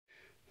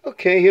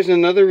Okay, here's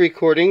another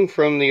recording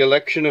from the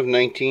election of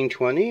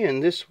 1920,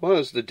 and this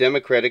was the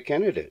Democratic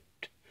candidate,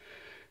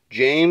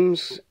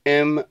 James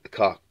M.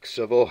 Cox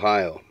of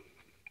Ohio.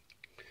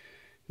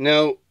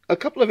 Now, a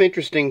couple of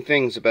interesting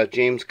things about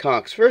James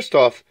Cox. First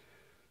off,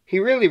 he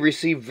really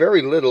received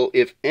very little,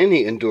 if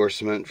any,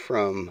 endorsement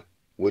from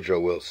Woodrow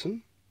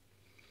Wilson.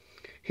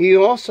 He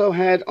also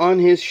had on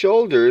his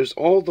shoulders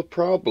all the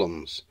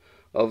problems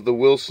of the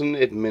Wilson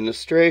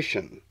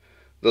administration,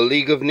 the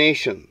League of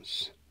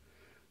Nations,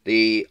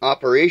 the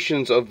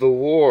operations of the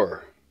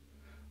war,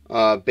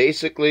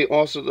 basically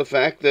also the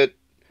fact that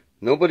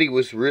nobody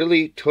was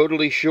really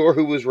totally sure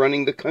who was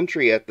running the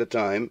country at the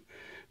time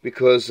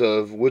because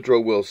of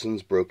Woodrow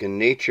Wilson's broken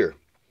nature.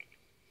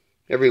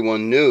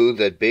 Everyone knew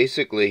that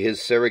basically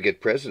his surrogate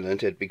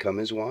president had become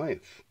his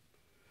wife.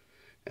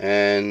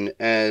 And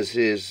as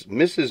his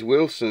Mrs.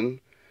 Wilson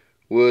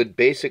would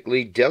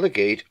basically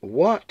delegate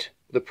what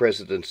the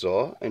president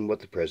saw and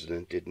what the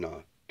president did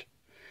not.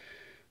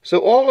 So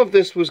all of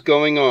this was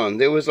going on.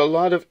 There was a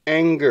lot of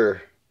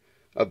anger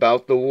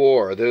about the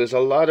war. There was a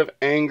lot of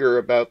anger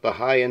about the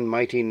high and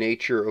mighty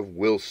nature of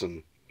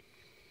Wilson.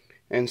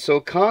 And so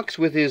Cox,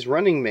 with his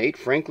running mate,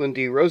 Franklin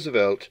D.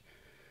 Roosevelt,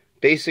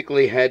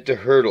 basically had to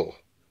hurdle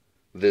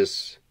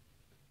this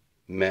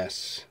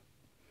mess.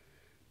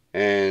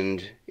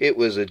 And it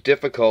was a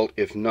difficult,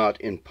 if not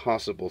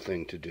impossible,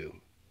 thing to do.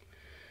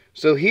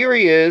 So here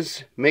he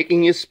is,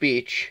 making his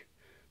speech,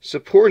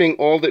 supporting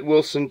all that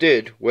Wilson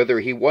did,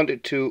 whether he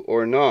wanted to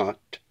or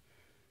not,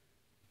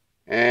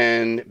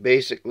 and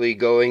basically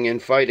going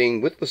and fighting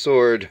with the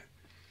sword,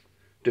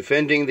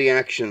 defending the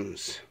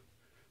actions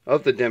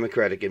of the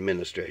Democratic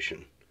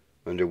administration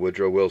under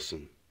Woodrow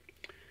Wilson.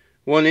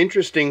 One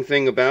interesting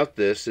thing about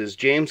this is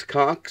James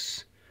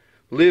Cox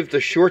lived a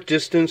short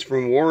distance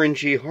from Warren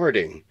G.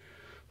 Harding,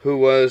 who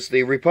was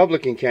the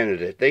Republican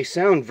candidate. They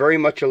sound very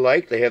much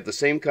alike. They have the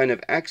same kind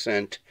of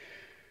accent.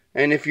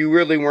 And if you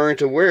really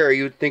weren't aware,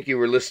 you'd think you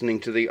were listening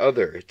to the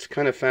other. It's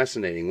kind of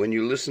fascinating. When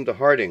you listen to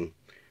Harding,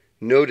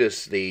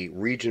 notice the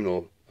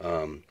regional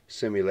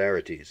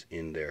similarities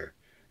in their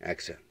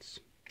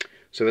accents.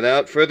 So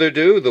without further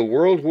ado, The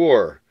World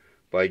War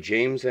by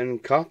James N.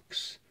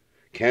 Cox,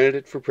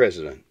 candidate for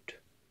president,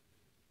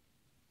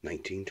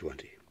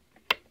 1920.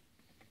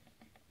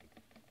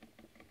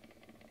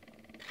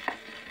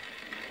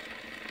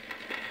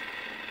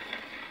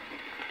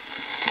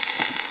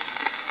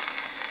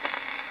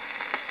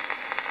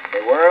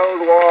 The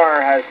World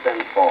War has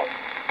been fought.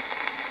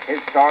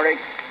 Historic,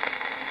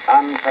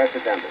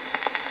 unprecedented.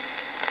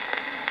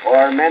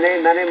 For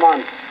many, many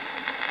months,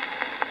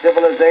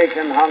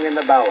 civilization hung in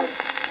the balance.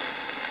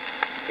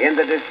 In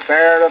the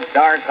despair of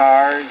dark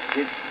hours,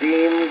 it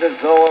seemed as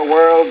though a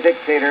world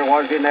dictator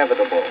was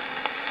inevitable,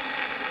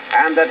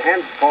 and that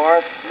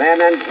henceforth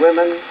men and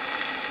women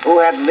who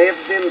had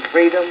lived in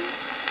freedom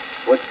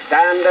would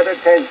stand at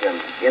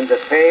attention in the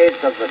face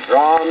of the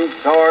drawn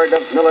sword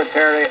of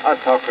military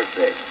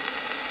autocracy.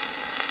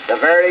 The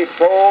very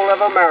soul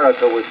of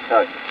America was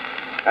touched,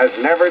 as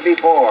never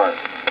before,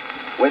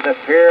 with the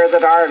fear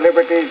that our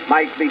liberties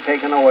might be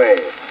taken away.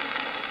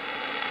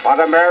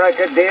 What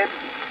America did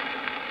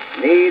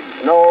needs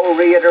no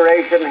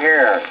reiteration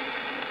here.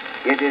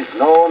 It is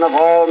known of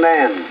all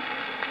men.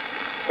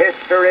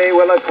 History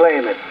will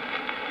acclaim it.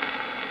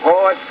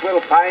 Poets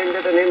will find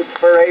it an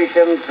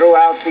inspiration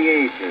throughout the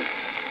ages.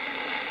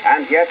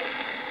 And yet,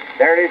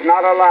 there is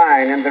not a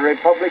line in the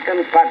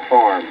Republican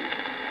platform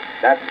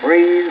that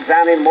breathes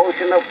an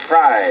emotion of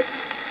pride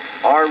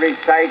or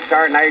recites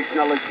our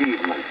national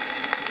achievements.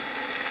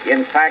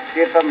 In fact,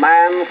 if a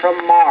man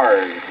from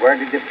Mars were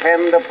to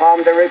depend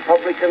upon the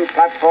Republican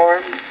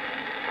platform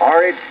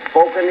or its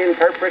spoken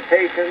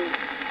interpretation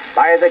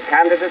by the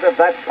candidate of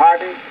that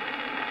party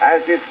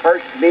as his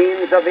first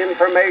means of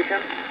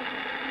information,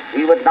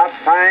 he would not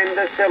find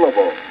a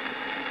syllable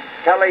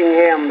telling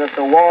him that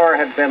the war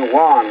had been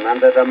won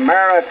and that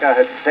America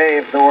had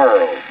saved the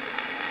world.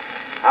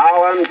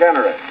 How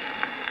ungenerous,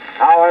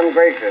 how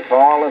ungracious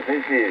all of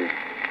this is.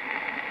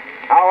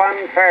 How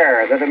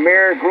unfair that a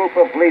mere group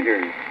of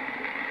leaders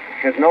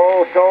should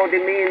so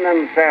demean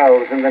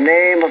themselves in the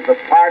name of the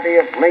party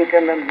of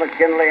Lincoln and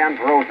McKinley and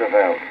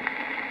Roosevelt.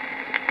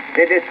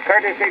 The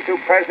discourtesy to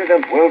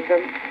President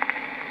Wilson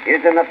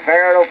is an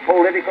affair of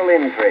political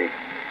intrigue.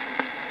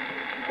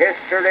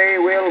 History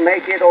will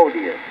make it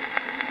odious.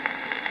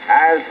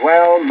 As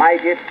well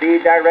might it be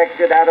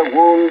directed at a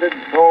wounded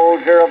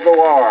soldier of the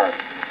war.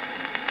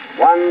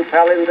 One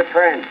fell in the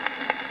trench.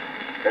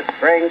 The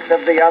strength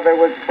of the other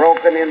was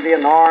broken in the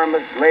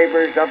enormous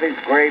labors of his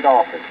great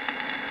office.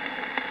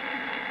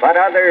 But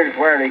others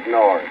were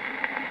ignored.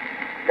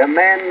 The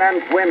men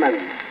and women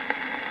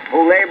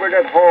who labored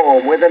at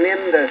home with an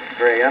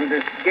industry and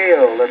a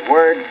skill that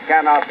words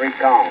cannot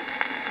recount.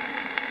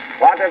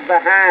 What of the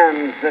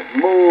hands that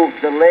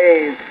moved the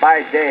lathe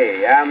by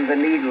day and the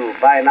needle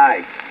by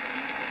night?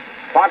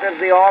 What of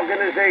the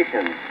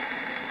organizations,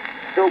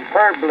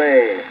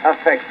 superbly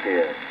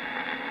effective,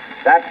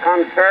 that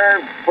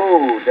conserved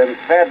food and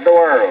fed the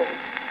world,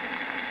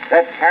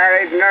 that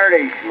carried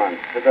nourishment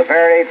to the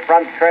very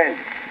front trench,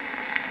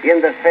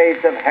 in the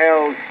face of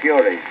hell's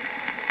furies,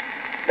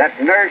 that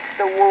nursed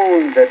the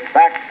wounded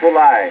back to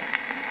life,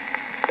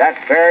 that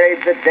buried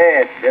the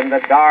dead in the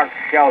dark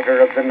shelter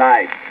of the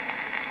night,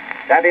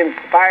 that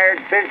inspired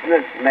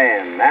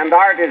businessmen and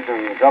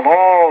artisans of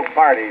all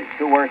parties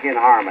to work in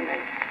harmony?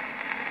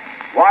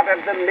 What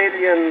of the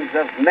millions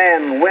of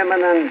men,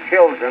 women, and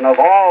children of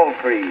all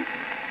creeds,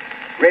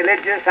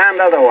 religious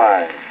and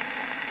otherwise,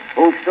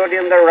 who stood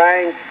in the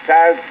ranks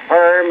as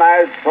firm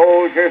as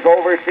soldiers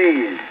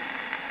overseas,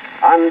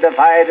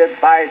 undivided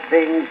by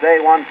things they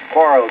once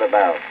quarreled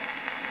about?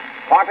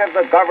 What of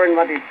the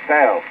government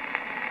itself,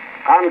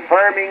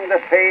 confirming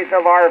the faith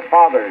of our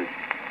fathers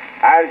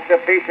as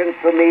sufficient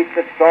to meet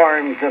the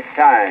storms of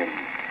time?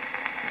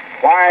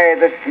 Why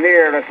the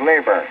sneer at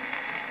labor,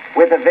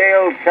 with the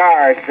veiled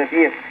charge that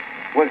it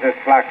was a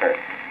slacker?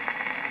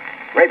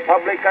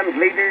 Republican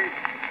leaders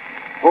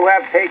who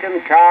have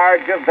taken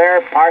charge of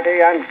their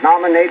party and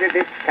nominated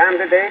its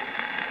candidates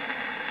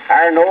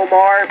are no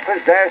more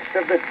possessed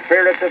of the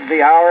spirit of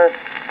the hour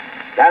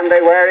than they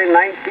were in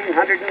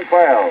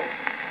 1912,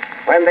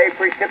 when they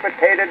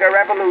precipitated a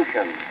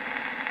revolution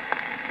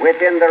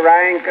within the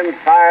rank and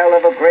file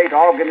of a great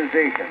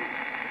organization.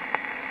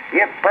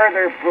 If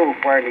further proof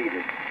were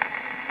needed,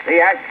 the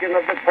action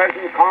of the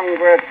present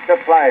Congress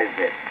supplies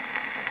it.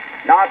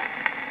 Not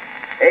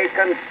a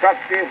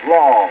constructive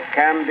law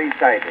can be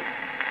cited.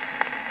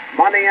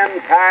 Money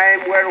and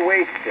time were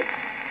wasted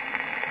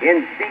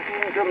in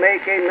seeking to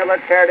make a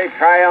military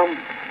triumph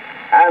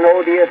an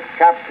odious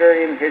chapter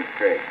in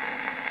history.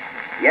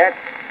 Yet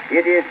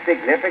it is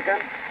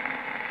significant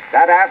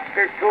that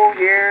after 2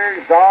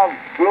 years of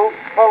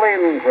fruitful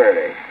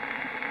inquiry,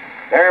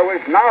 there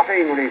was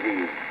nothing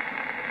revealed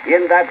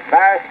in that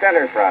vast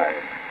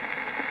enterprise,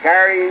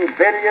 carrying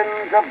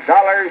billions of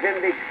dollars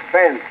in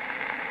expense,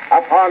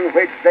 upon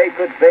which they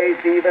could base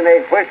even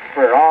a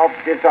whisper of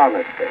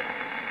dishonesty.